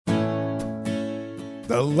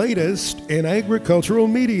the latest in agricultural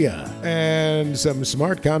media, and some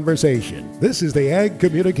smart conversation. This is the Ag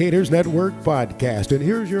Communicators Network podcast, and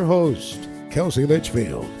here's your host, Kelsey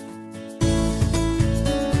Litchfield.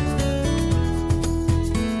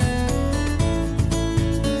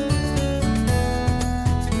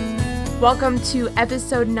 Welcome to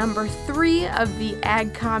episode number 3 of the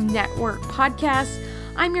AgCom Network podcast.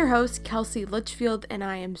 I'm your host, Kelsey Litchfield, and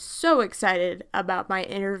I am so excited about my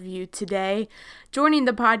interview today. Joining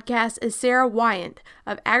the podcast is Sara Wyant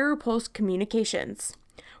of Agri-Pulse Communications.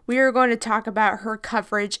 We are going to talk about her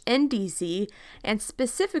coverage in D.C. and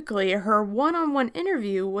specifically her one-on-one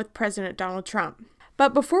interview with President Donald Trump.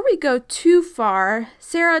 But before we go too far,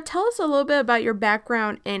 Sara, tell us a little bit about your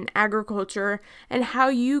background in agriculture and how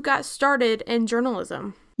you got started in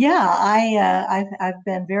journalism. Yeah, I've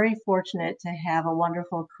been very fortunate to have a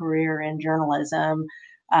wonderful career in journalism.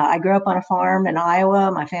 I grew up on a farm in Iowa.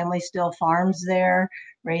 My family still farms there,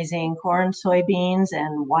 raising corn, soybeans,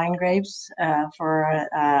 and wine grapes for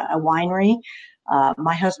a winery.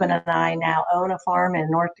 My husband and I now own a farm in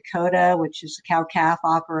North Dakota, which is a cow-calf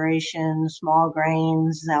operation, small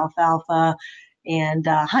grains, alfalfa, and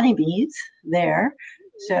honeybees there.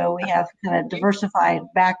 So we have kind of diversified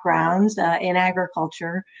backgrounds in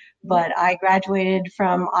agriculture, but I graduated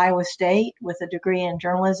from Iowa State with a degree in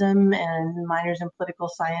journalism and minors in political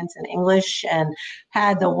science and English, and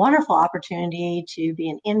had the wonderful opportunity to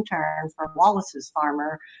be an intern for Wallace's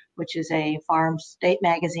Farmer, which is a farm state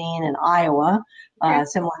magazine in Iowa,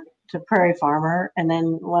 similar to Prairie Farmer. And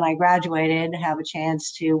then when I graduated, have a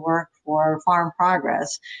chance to work for Farm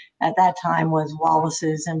Progress. At that time was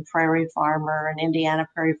Wallace's and Prairie Farmer and Indiana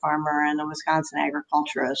Prairie Farmer and the Wisconsin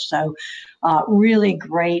Agriculturist. So really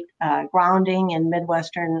great grounding in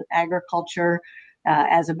Midwestern agriculture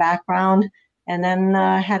as a background. And then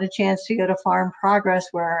had a chance to go to Farm Progress,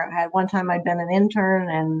 where at one time I'd been an intern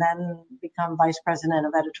and then become vice president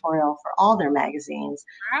of editorial for all their magazines.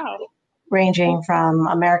 Wow. Ranging from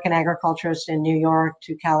American Agriculturist in New York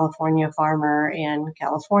to California Farmer in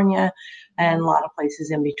California and a lot of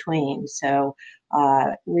places in between. So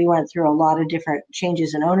we went through a lot of different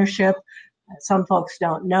changes in ownership. Some folks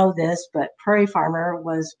don't know this, but Prairie Farmer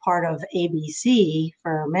was part of ABC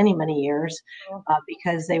for many, many years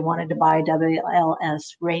because they wanted to buy WLS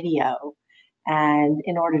Radio. And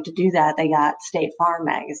in order to do that, they got State Farm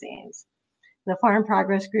magazines. The Farm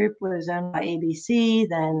Progress Group was owned by ABC,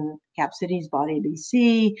 then Cap Cities bought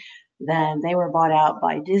ABC, then they were bought out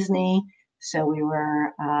by Disney. So we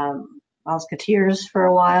were Musketeers for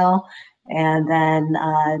a while. And then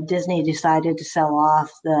Disney decided to sell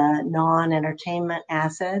off the non-entertainment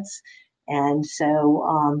assets. And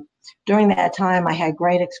so during that time, I had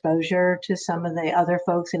great exposure to some of the other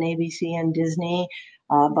folks in ABC and Disney.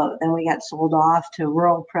 But then we got sold off to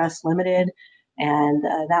Rural Press Limited. And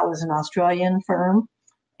that was an Australian firm.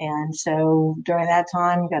 And so during that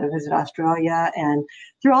time, got to visit Australia. And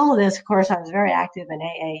through all of this, of course, I was very active in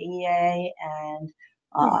AAEA and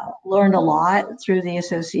learned a lot through the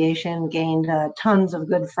association, gained tons of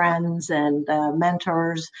good friends and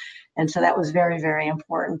mentors. And so that was very, very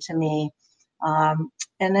important to me.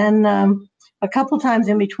 And then a couple times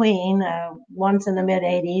in between, once in the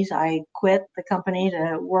mid-'80s, I quit the company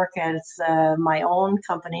to work as my own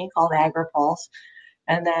company called Agri-Pulse.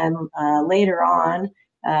 And then later on,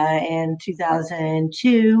 in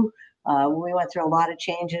 2002, we went through a lot of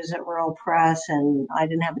changes at Rural Press, and I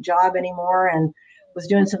didn't have a job anymore and was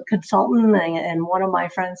doing some consulting. And one of my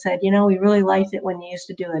friends said, we really liked it when you used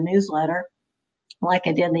to do a newsletter like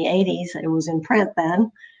I did in the 80s. It was in print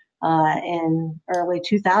then. In early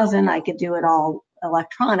 2000, I could do it all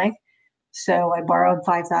electronic. So I borrowed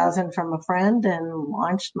 $5,000 from a friend and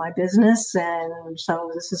launched my business. And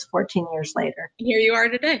so this is 14 years later. Here you are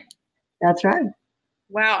today. That's right.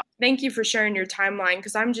 Wow. Thank you for sharing your timeline,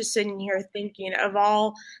 because I'm just sitting here thinking of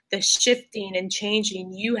all the shifting and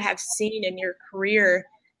changing you have seen in your career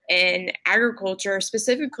in agriculture,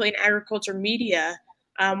 specifically in agriculture media.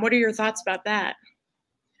 What are your thoughts about that?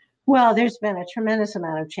 Well, there's been a tremendous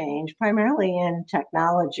amount of change, primarily in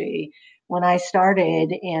technology. When I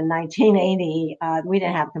started in 1980, we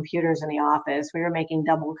didn't have computers in the office. We were making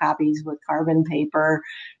double copies with carbon paper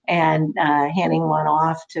and handing one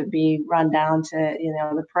off to be run down to,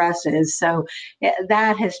 the presses. So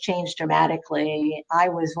that has changed dramatically. I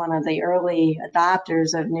was one of the early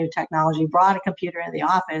adopters of new technology, brought a computer in the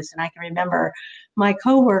office, and I can remember my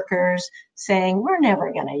coworkers saying, "We're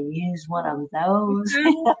never going to use one of those."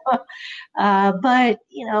 But,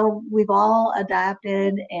 we've all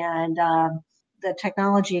adapted, and the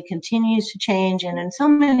technology continues to change and in so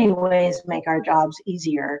many ways make our jobs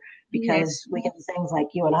easier because we can do things like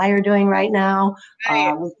you and I are doing right now.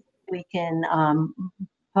 Right. We can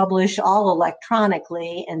publish all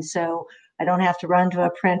electronically. And so I don't have to run to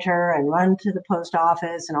a printer and run to the post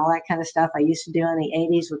office and all that kind of stuff I used to do in the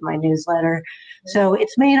 80s with my newsletter. So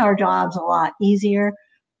it's made our jobs a lot easier,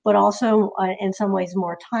 but also in some ways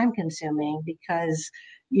more time consuming because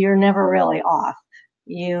you're never really off.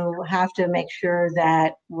 You have to make sure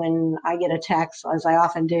that when I get a text, as I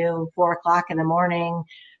often do, 4 o'clock in the morning,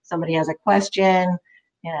 somebody has a question,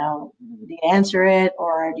 do you answer it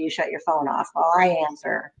or do you shut your phone off? Well, I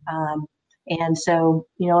answer. And so,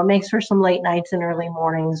 it makes for some late nights and early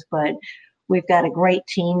mornings, but we've got a great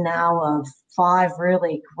team now of 5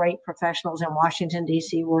 really great professionals in Washington,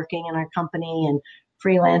 D.C. working in our company and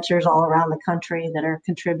freelancers all around the country that are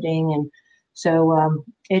contributing. And so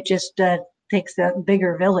it just takes a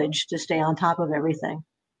bigger village to stay on top of everything.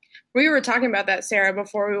 We were talking about that, Sarah,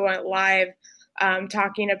 before we went live,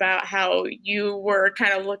 talking about how you were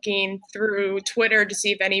kind of looking through Twitter to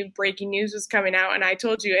see if any breaking news was coming out. And I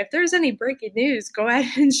told you, if there's any breaking news, go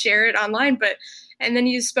ahead and share it online. And then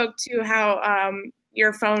you spoke to how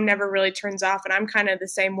your phone never really turns off. And I'm kind of the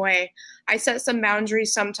same way. I set some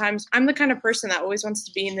boundaries sometimes. I'm the kind of person that always wants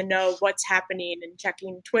to be in the know of what's happening and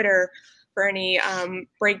checking Twitter for any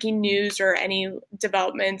breaking news or any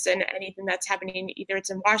developments and anything that's happening, either it's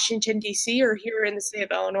in Washington, D.C. or here in the state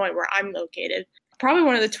of Illinois where I'm located. Probably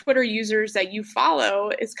one of the Twitter users that you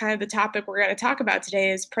follow is kind of the topic we're going to talk about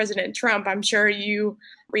today is President Trump. I'm sure you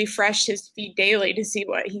refresh his feed daily to see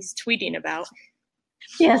what he's tweeting about.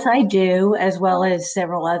 Yes, I do, as well as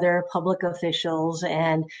several other public officials.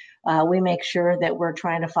 And we make sure that we're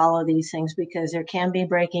trying to follow these things because there can be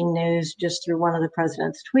breaking news just through one of the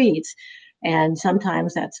president's tweets. And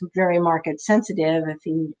sometimes that's very market sensitive. If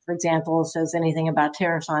he, for example, says anything about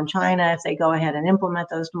tariffs on China, if they go ahead and implement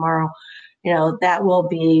those tomorrow, that will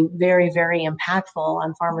be very, very impactful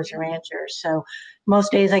on farmers and ranchers. So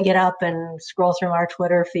most days I get up and scroll through our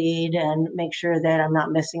Twitter feed and make sure that I'm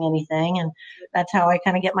not missing anything. And that's how I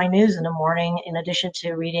kind of get my news in the morning, in addition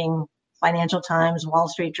to reading Financial Times, Wall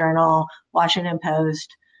Street Journal, Washington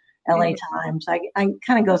Post, LA Times. I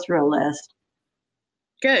kind of go through a list.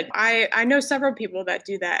 Good. I know several people that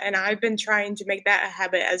do that, and I've been trying to make that a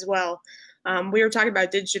habit as well. We were talking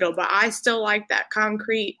about digital, but I still like that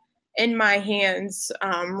concrete in my hands,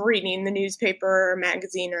 reading the newspaper or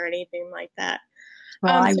magazine or anything like that.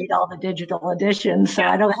 Well, I read all the digital editions, so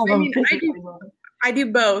I don't have them physically. I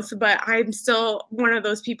do both, but I'm still one of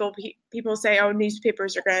those people say, oh,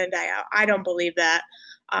 newspapers are going to die out. I don't believe that.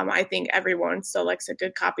 I think everyone still likes a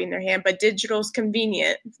good copy in their hand, but digital's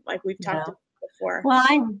convenient, like we've talked about before. Well,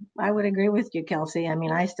 I would agree with you, Kelsey. I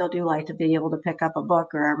mean, I still do like to be able to pick up a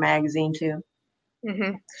book or a magazine too.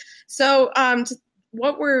 Mm-hmm. So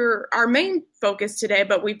our main focus today,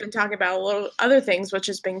 but we've been talking about a little other things, which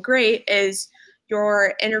has been great, is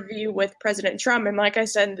your interview with President Trump. And like I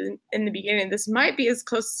said in the beginning, this might be as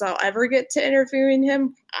close as I'll ever get to interviewing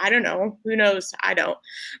him. I don't know. Who knows? I don't.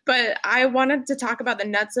 But I wanted to talk about the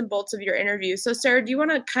nuts and bolts of your interview. So, Sarah, do you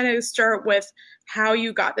want to kind of start with how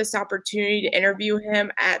you got this opportunity to interview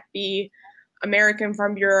him at the American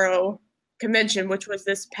Farm Bureau convention, which was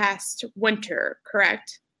this past winter,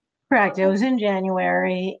 correct? Correct. It was in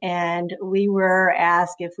January, and we were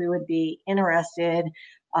asked if we would be interested.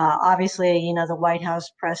 Obviously, the White House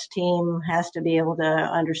press team has to be able to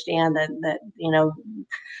understand that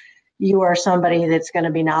you are somebody that's going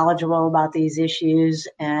to be knowledgeable about these issues.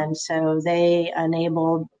 And so they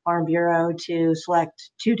enabled Farm Bureau to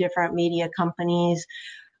select 2 different media companies,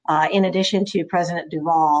 in addition to President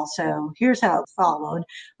Duvall. So here's how it followed.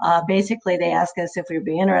 Basically, they asked us if we would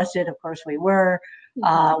be interested. Of course, we were.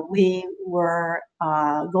 We were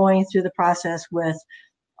going through the process with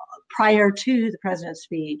prior to the president's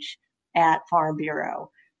speech at Farm Bureau.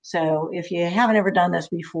 So if you haven't ever done this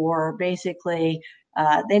before, basically,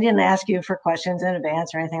 they didn't ask you for questions in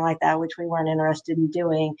advance or anything like that, which we weren't interested in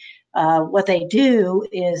doing. What they do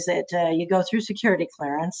is that you go through security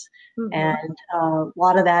clearance, and a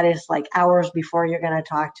lot of that is like hours before you're going to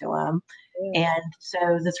talk to them. And so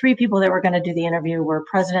the 3 people that were going to do the interview were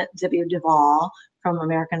President Zebby Duvall from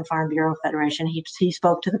American Farm Bureau Federation. He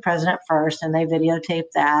spoke to the president first, and they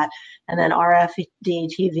videotaped that, and then RFD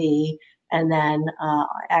TV, and then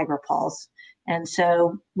Agri-Pulse. And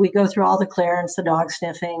so we go through all the clearance, the dog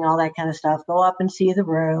sniffing, all that kind of stuff, go up and see the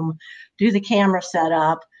room, do the camera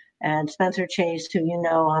setup. And Spencer Chase, who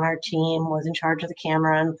on our team, was in charge of the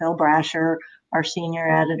camera, and Phil Brasher, our senior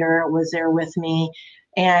editor, was there with me.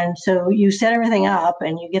 And so you set everything up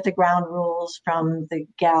and you get the ground rules from the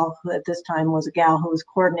gal who at this time was a gal who was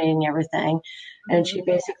coordinating everything. And she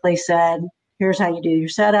basically said, here's how you do your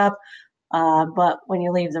setup. But when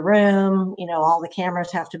you leave the room, all the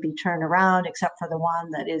cameras have to be turned around except for the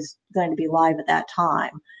one that is going to be live at that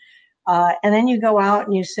time. And then you go out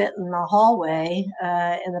and you sit in the hallway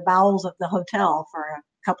in the bowels of the hotel for a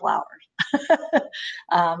couple hours.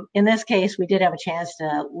 In this case, we did have a chance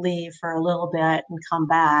to leave for a little bit and come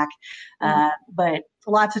back. But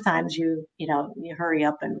lots of times you hurry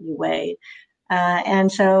up and you wait.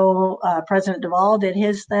 And so President Duvall did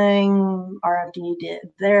his thing, RFD did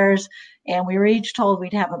theirs, and we were each told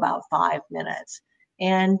we'd have about 5 minutes.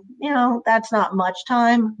 And, that's not much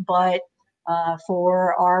time, but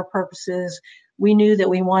for our purposes, we knew that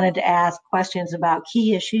we wanted to ask questions about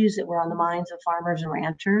key issues that were on the minds of farmers and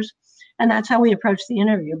ranchers. And that's how we approached the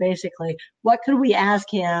interview. Basically, what could we ask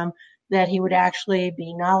him that he would actually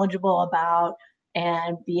be knowledgeable about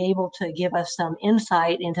and be able to give us some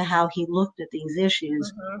insight into how he looked at these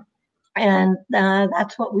issues? And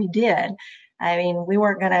that's what we did. I mean, we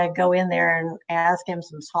weren't going to go in there and ask him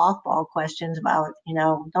some softball questions about,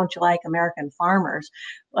 don't you like American farmers?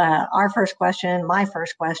 My first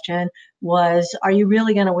question was, are you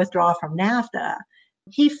really going to withdraw from NAFTA?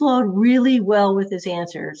 He flowed really well with his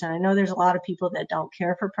answers. And I know there's a lot of people that don't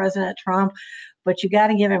care for President Trump, but you got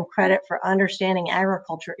to give him credit for understanding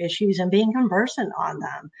agriculture issues and being conversant on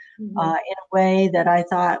them in a way that I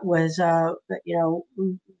thought was,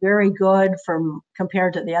 very good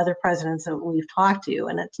compared to the other presidents that we've talked to.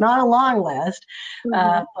 And it's not a long list,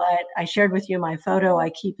 but I shared with you my photo I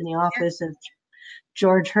keep in the office of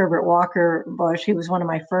George Herbert Walker Bush. He was one of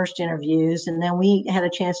my first interviews. And then we had a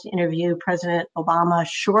chance to interview President Obama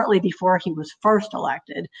shortly before he was first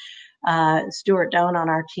elected. Stuart Doan on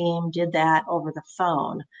our team did that over the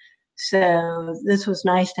phone. So this was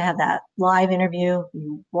nice to have that live interview.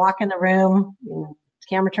 You walk in the room, the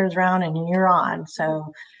camera turns around, and you're on.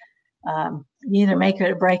 So you either make it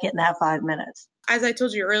or break it in that 5 minutes. As I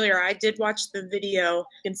told you earlier, I did watch the video. You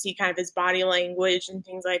can see kind of his body language and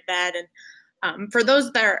things like that. And for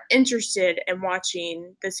those that are interested in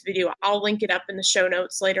watching this video, I'll link it up in the show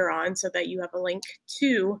notes later on so that you have a link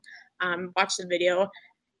to watch the video.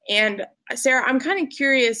 And Sara, I'm kind of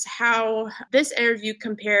curious how this interview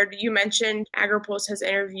compared. You mentioned Agri-Pulse has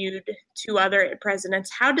interviewed 2 other presidents.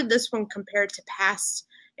 How did this one compare to past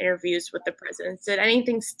interviews with the presidents? Did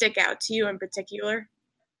anything stick out to you in particular?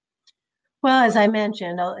 Well, as I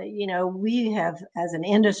mentioned, we have, as an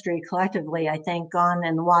industry collectively, I think, gone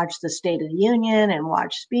and watched the State of the Union and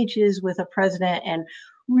watched speeches with a president and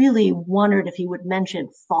really wondered if he would mention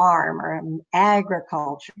farm or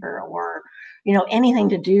agriculture or, anything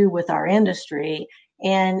to do with our industry.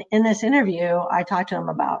 And in this interview, I talked to him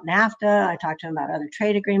about NAFTA. I talked to him about other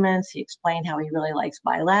trade agreements. He explained how he really likes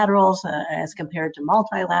bilaterals as compared to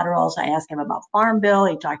multilaterals. I asked him about Farm Bill.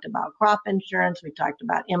 He talked about crop insurance. We talked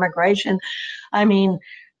about immigration. I mean,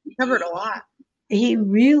 he covered a lot. He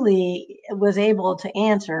really was able to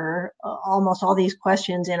answer almost all these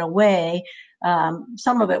questions in a way.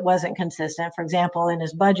 Some of it wasn't consistent. For example, in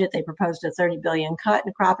his budget, they proposed a $30 billion cut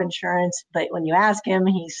in crop insurance. But when you ask him,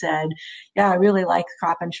 he said, yeah, I really like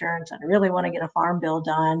crop insurance and I really want to get a farm bill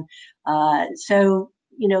done. So,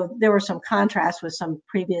 there were some contrasts with some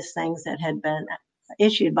previous things that had been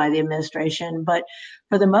issued by the administration. But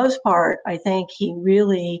for the most part, I think he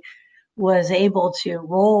really was able to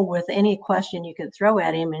roll with any question you could throw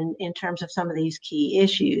at him in terms of some of these key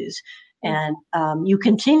issues. And you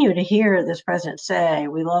continue to hear this president say,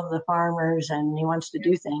 we love the farmers and he wants to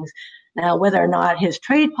do things. Now, whether or not his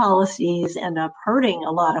trade policies end up hurting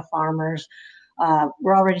a lot of farmers,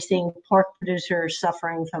 we're already seeing pork producers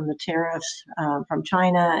suffering from the tariffs from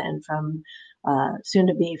China and from soon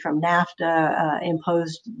to be from NAFTA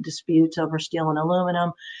imposed disputes over steel and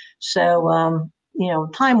aluminum. So,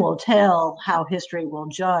 time will tell how history will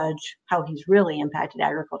judge how he's really impacted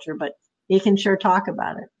agriculture, but he can sure talk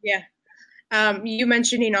about it. Yeah. You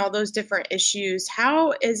mentioning all those different issues.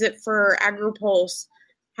 How is it for Agri-Pulse?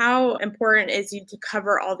 How important is it to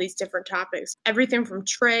cover all these different topics? Everything from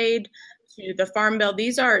trade to the Farm Bill.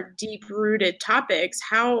 These are deep-rooted topics.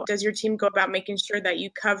 How does your team go about making sure that you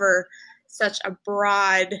cover such a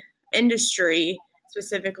broad industry,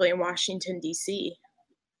 specifically in Washington, D.C.?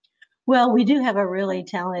 Well, we do have a really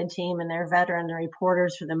talented team, and they're veteran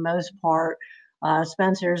reporters for the most part.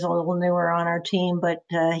 Spencer's a little newer on our team, but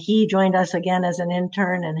he joined us again as an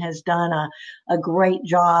intern and has done a great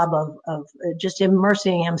job of just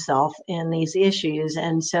immersing himself in these issues.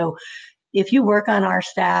 And so if you work on our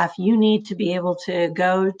staff, you need to be able to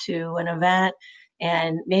go to an event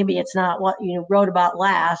And maybe it's not what you wrote about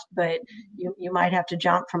last, but you might have to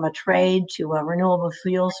jump from a trade to a renewable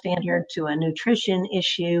fuel standard to a nutrition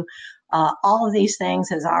issue. All of these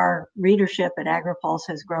things, as our readership at Agri-Pulse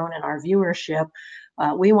has grown and our viewership,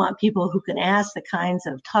 we want people who can ask the kinds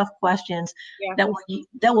of tough questions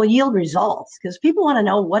that will yield results, because people want to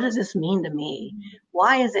know, what does this mean to me?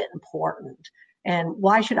 Why is it important? And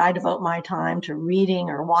why should I devote my time to reading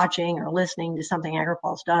or watching or listening to something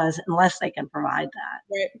Agri-Pulse does unless they can provide that?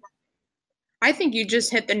 Right. I think you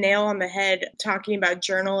just hit the nail on the head talking about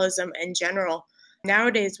journalism in general.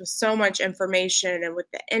 Nowadays, with so much information and with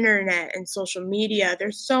the internet and social media,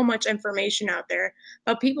 there's so much information out there,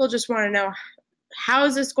 but people just want to know, how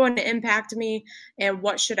is this going to impact me and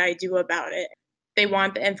what should I do about it? They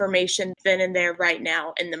want the information then and there right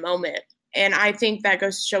now in the moment. And I think that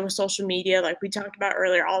goes to show with social media, like we talked about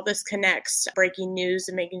earlier, all this connects breaking news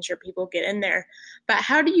and making sure people get in there. But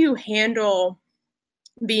how do you handle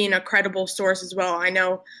being a credible source as well? I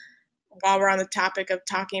know while we're on the topic of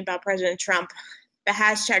talking about President Trump, the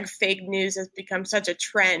hashtag fake news has become such a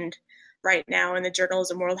trend right now in the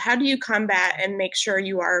journalism world. How do you combat and make sure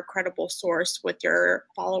you are a credible source with your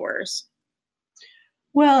followers?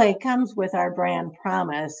 Well, it comes with our brand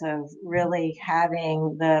promise of really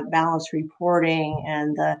having the balanced reporting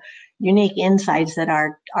and the unique insights that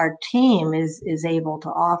our team is able to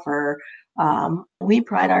offer. We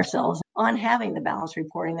pride ourselves on having the balanced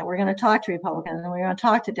reporting, that we're going to talk to Republicans and we're going to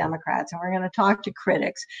talk to Democrats and we're going to talk to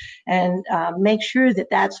critics, and make sure that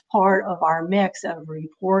that's part of our mix of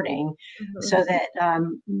reporting, so that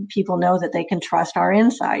people know that they can trust our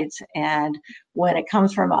insights. And when it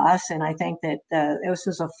comes from us, and I think that this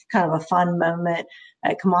was a kind of a fun moment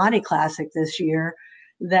at Commodity Classic this year,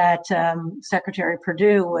 that Secretary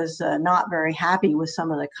Perdue was not very happy with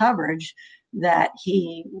some of the coverage that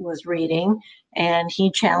he was reading, and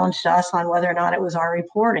he challenged us on whether or not it was our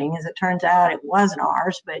reporting. As it turns out, it wasn't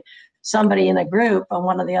ours, but somebody in the group,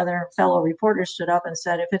 one of the other fellow reporters, stood up and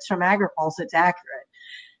said, if it's from Agri-Pulse, it's accurate.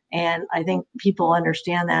 And I think people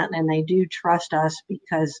understand that, and they do trust us,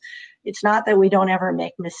 because it's not that we don't ever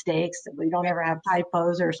make mistakes, that we don't ever have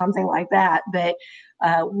typos or something like that, but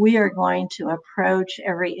we are going to approach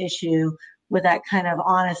every issue with that kind of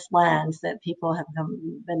honest lens that people have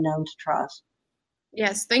been known to trust.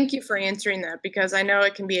 Yes, thank you for answering that, because I know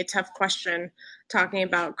it can be a tough question talking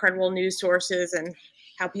about credible news sources and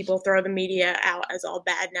how people throw the media out as all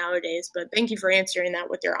bad nowadays. But thank you for answering that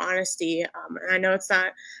with your honesty. And I know it's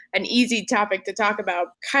not an easy topic to talk about.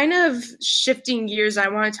 Kind of shifting gears, I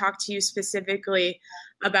want to talk to you specifically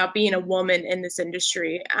about being a woman in this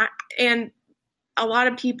industry. And a lot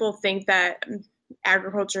of people think that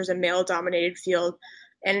agriculture is a male-dominated field,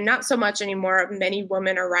 and not so much anymore. Many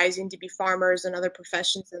women are rising to be farmers and other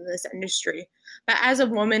professions in this industry. But as a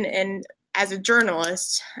woman and as a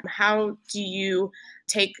journalist, how do you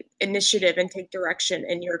take initiative and take direction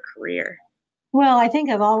in your career? Well, I think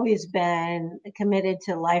I've always been committed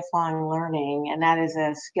to lifelong learning, and that is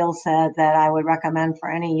a skill set that I would recommend for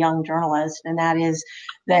any young journalist. And that is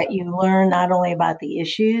that you learn not only about the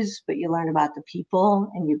issues, but you learn about the people,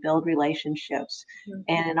 and you build relationships. Mm-hmm.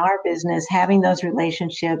 And in our business, having those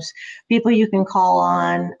relationships, people you can call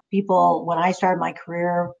on, people, when I started my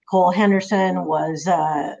career, Cole Henderson was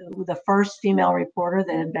the first female reporter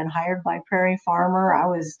that had been hired by Prairie Farmer. I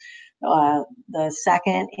was the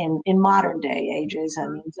second in modern day ages. I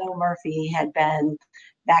mean, Zoe Murphy had been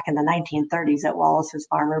back in the 1930s at Wallace's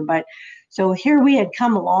Farmer. But so here we had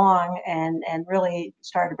come along and really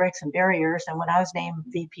started to break some barriers. And when I was named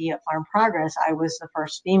VP at Farm Progress, I was the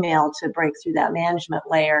first female to break through that management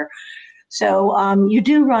layer. So you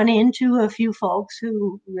do run into a few folks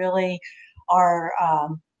who really are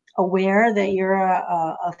aware that you're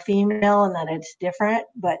a female and that it's different.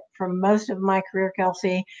 But for most of my career,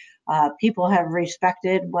 Kelsey, people have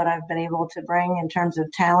respected what I've been able to bring in terms of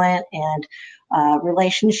talent and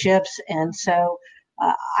relationships. And so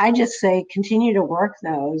I just say continue to work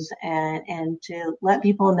those and to let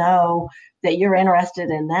people know that you're interested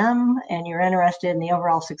in them and you're interested in the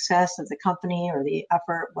overall success of the company or the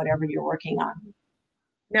effort, whatever you're working on.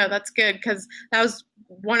 No, that's good, because that was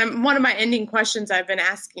one of my ending questions I've been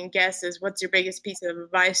asking guests is, what's your biggest piece of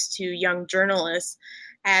advice to young journalists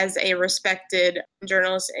as a respected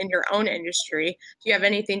journalist in your own industry? Do you have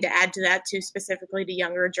anything to add to that, to specifically to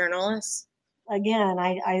younger journalists? Again,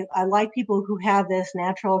 I like people who have this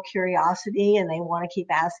natural curiosity and they want to keep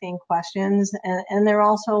asking questions, and they're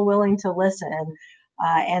also willing to listen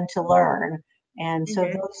and to learn. And so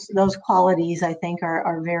those qualities, I think,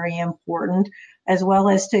 are very important, as well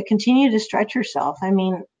as to continue to stretch yourself. I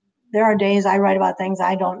mean, there are days I write about things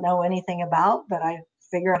I don't know anything about, but I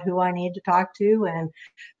figure out who I need to talk to and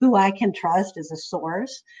who I can trust as a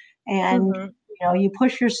source. And you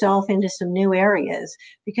push yourself into some new areas,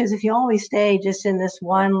 because if you always stay just in this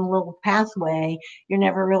one little pathway, you're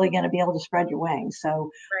never really going to be able to spread your wings. So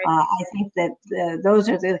I think that those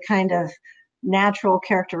are the kind of natural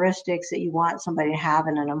characteristics that you want somebody to have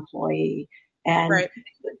in an employee. And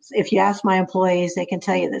if you ask my employees, they can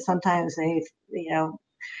tell you that sometimes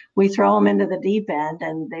we throw them into the deep end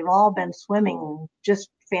and they've all been swimming just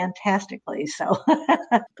fantastically. So kind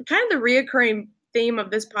of the reoccurring theme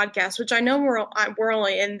of this podcast, which I know we're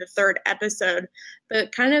only in the third episode,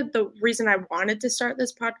 but kind of the reason I wanted to start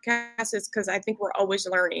this podcast is because I think we're always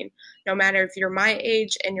learning, no matter if you're my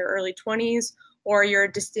age in your early 20s or you're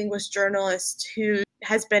a distinguished journalist who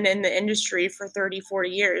has been in the industry for 30, 40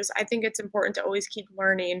 years. I think it's important to always keep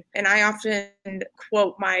learning. And I often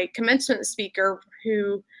quote my commencement speaker,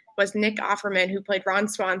 who was Nick Offerman, who played Ron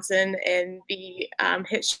Swanson in the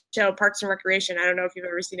hit show Parks and Recreation. I don't know if you've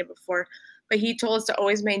ever seen it before, but he told us to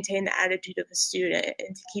always maintain the attitude of a student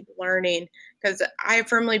and to keep learning, because I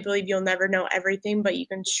firmly believe you'll never know everything, but you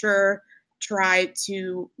can sure try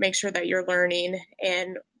to make sure that you're learning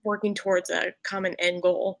and working towards a common end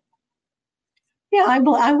goal. Yeah,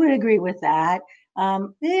 I would agree with that.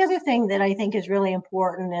 The other thing that I think is really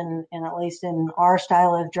important, and at least in our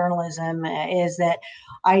style of journalism, is that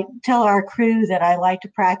I tell our crew that I like to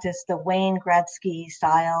practice the Wayne Gretzky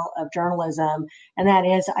style of journalism. And that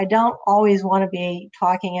is, I don't always want to be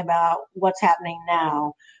talking about what's happening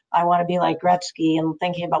now. I want to be like Gretzky and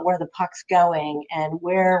thinking about where the puck's going and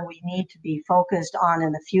where we need to be focused on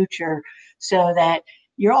in the future, so that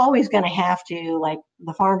you're always going to have to, like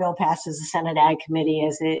the Farm Bill passes the Senate Ag Committee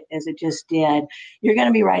as it just did. You're going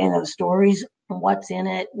to be writing those stories. What's in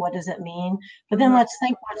it? What does it mean? But then let's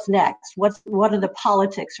think what's next. What are the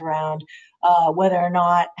politics around whether or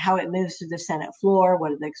not how it moves to the Senate floor?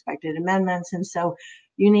 What are the expected amendments? And so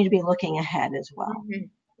you need to be looking ahead as well. Mm-hmm.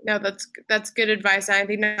 No, that's good advice. I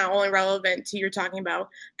think not only relevant to you're talking about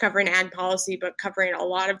covering ag policy, but covering a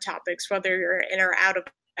lot of topics, whether you're in or out of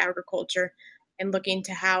agriculture, and looking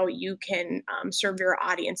to how you can serve your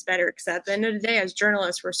audience better. Because at the end of the day, as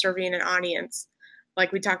journalists, we're serving an audience,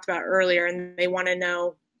 like we talked about earlier, and they want to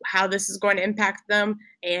know how this is going to impact them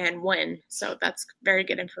and when. So that's very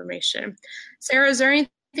good information. Sara, is there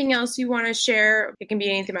anything else you want to share? It can be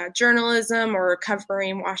anything about journalism or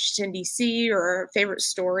covering Washington, D.C., or a favorite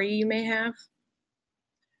story you may have.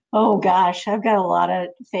 Oh gosh, I've got a lot of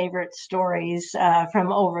favorite stories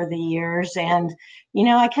from over the years, and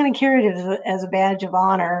I kind of carried it as a badge of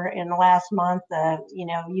honor in the last month.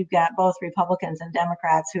 You've got both Republicans and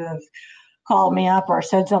Democrats who have called me up or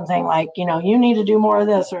said something like, you need to do more of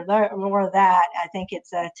this or more of that. I think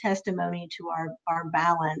it's a testimony to our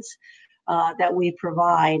balance that we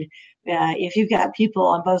provide. If you've got people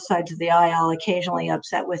on both sides of the aisle occasionally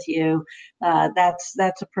upset with you, that's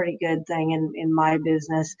a pretty good thing in my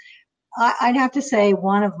business. I'd have to say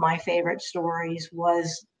one of my favorite stories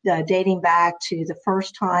was dating back to the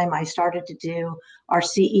first time I started to do our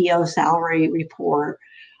CEO salary report.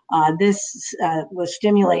 This was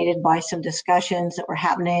stimulated by some discussions that were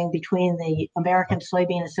happening between the American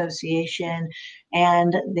Soybean Association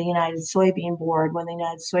and the United Soybean Board when the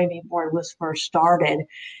United Soybean Board was first started.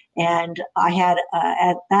 And I had,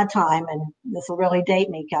 at that time, and this will really date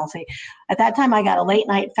me, Kelsey, at that time I got a late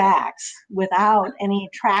night fax without any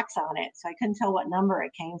tracks on it. So I couldn't tell what number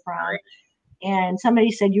it came from. And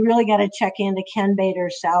somebody said, you really got to check into Ken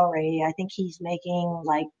Bader's salary. I think he's making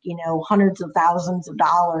hundreds of thousands of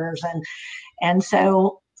dollars. And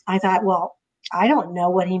so I thought, well, I don't know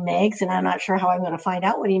what he makes, and I'm not sure how I'm going to find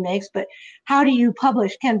out what he makes, but how do you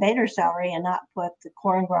publish Ken Bader's salary and not put the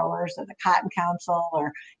corn growers or the Cotton Council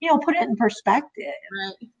or, put it in perspective?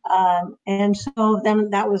 Right. And so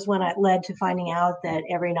then that was when it led to finding out that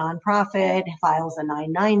every nonprofit files a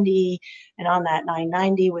 990, and on that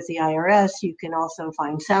 990 with the IRS, you can also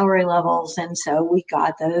find salary levels. And so we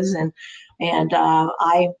got those, and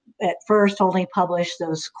I at first only published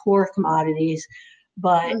those core commodities,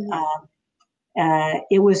 but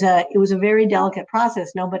it was a very delicate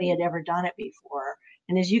process. Nobody had ever done it before.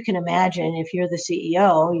 And as you can imagine, if you're the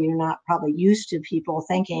CEO, you're not probably used to people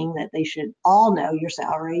thinking that they should all know your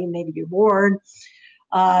salary, maybe your board.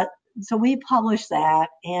 So we published that.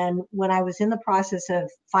 And when I was in the process of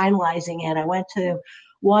finalizing it, I went to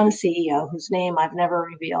one CEO whose name I've never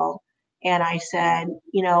revealed. And I said,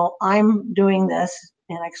 I'm doing this,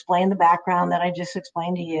 and I explained the background that I just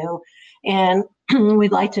explained to you. And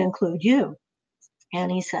we'd like to include you. And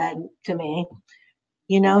he said to me,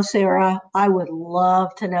 Sara, I would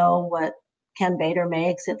love to know what Ken Bader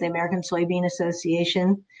makes at the American Soybean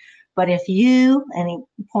Association, But if you, and he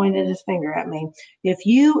pointed his finger at me, if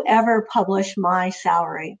you ever publish my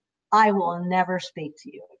salary, I will never speak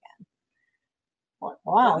to you again. Well,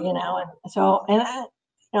 wow, and so,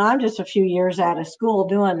 I'm just a few years out of school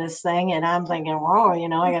doing this thing, and I'm thinking, well,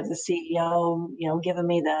 I got the CEO, giving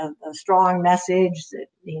me the strong message that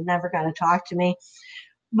he's never going to talk to me.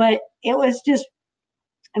 But it was just,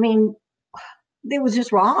 it was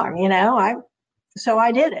just wrong, So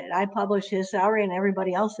I did it. I published his salary and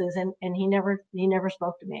everybody else's, and he never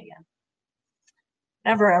spoke to me again.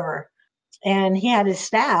 Never, ever. And he had his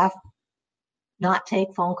staff not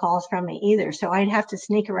take phone calls from me either. So I'd have to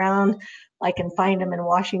sneak around, and find him in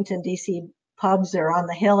Washington, D.C. pubs or on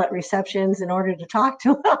the Hill at receptions in order to talk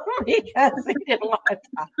to him because he didn't want to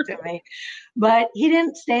talk to me. But he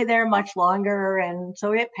didn't stay there much longer, and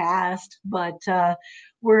so it passed. But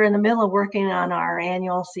we're in the middle of working on our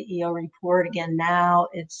annual CEO report again now.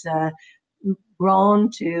 It's grown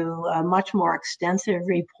to a much more extensive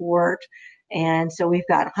report. And so we've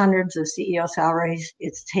got hundreds of CEO salaries.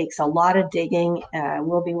 It takes a lot of digging.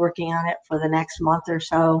 We'll be working on it for the next month or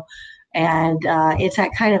so. And it's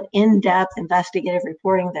that kind of in-depth investigative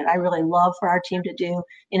reporting that I really love for our team to do,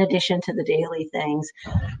 in addition to the daily things.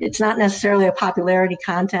 It's not necessarily a popularity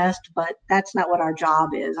contest, but that's not what our job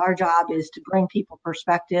is. Our job is to bring people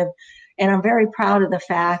perspective. And I'm very proud of the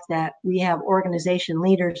fact that we have organization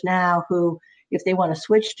leaders now who, if they want to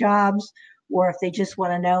switch jobs, or if they just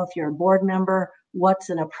want to know if you're a board member, what's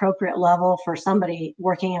an appropriate level for somebody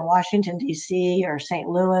working in Washington, D.C. or St.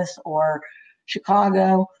 Louis or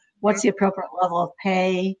Chicago, what's the appropriate level of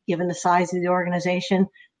pay given the size of the organization,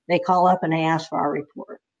 they call up and they ask for our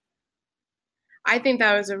report. I think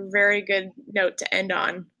that was a very good note to end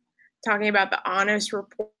on, talking about the honest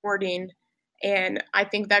reporting. And I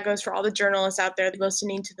think that goes for all the journalists out there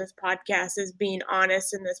listening to this podcast, is being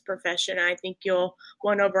honest in this profession. I think you'll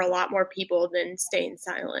win over a lot more people than staying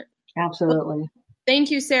silent. Absolutely. Well,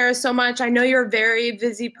 thank you, Sara, so much. I know you're a very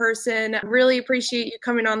busy person. I really appreciate you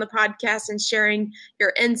coming on the podcast and sharing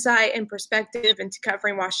your insight and perspective into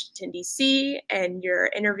covering Washington, D.C. and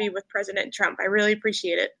your interview with President Trump. I really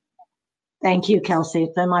appreciate it. Thank you, Kelsey.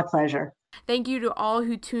 It's been my pleasure. Thank you to all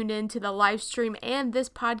who tuned in to the live stream and this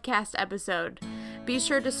podcast episode. Be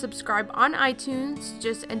sure to subscribe on iTunes.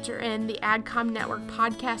 Just enter in the AgCom Network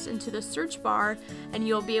podcast into the search bar and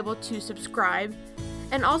you'll be able to subscribe.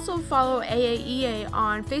 And also follow AAEA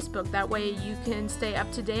on Facebook. That way you can stay up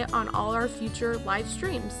to date on all our future live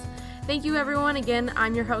streams. Thank you, everyone. Again,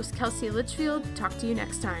 I'm your host, Kelsey Litchfield. Talk to you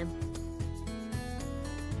next time.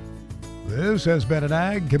 This has been an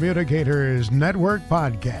Ag Communicators Network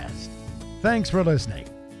podcast. Thanks for listening,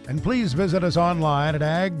 and please visit us online at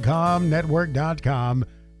agcomnetwork.com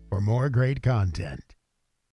for more great content.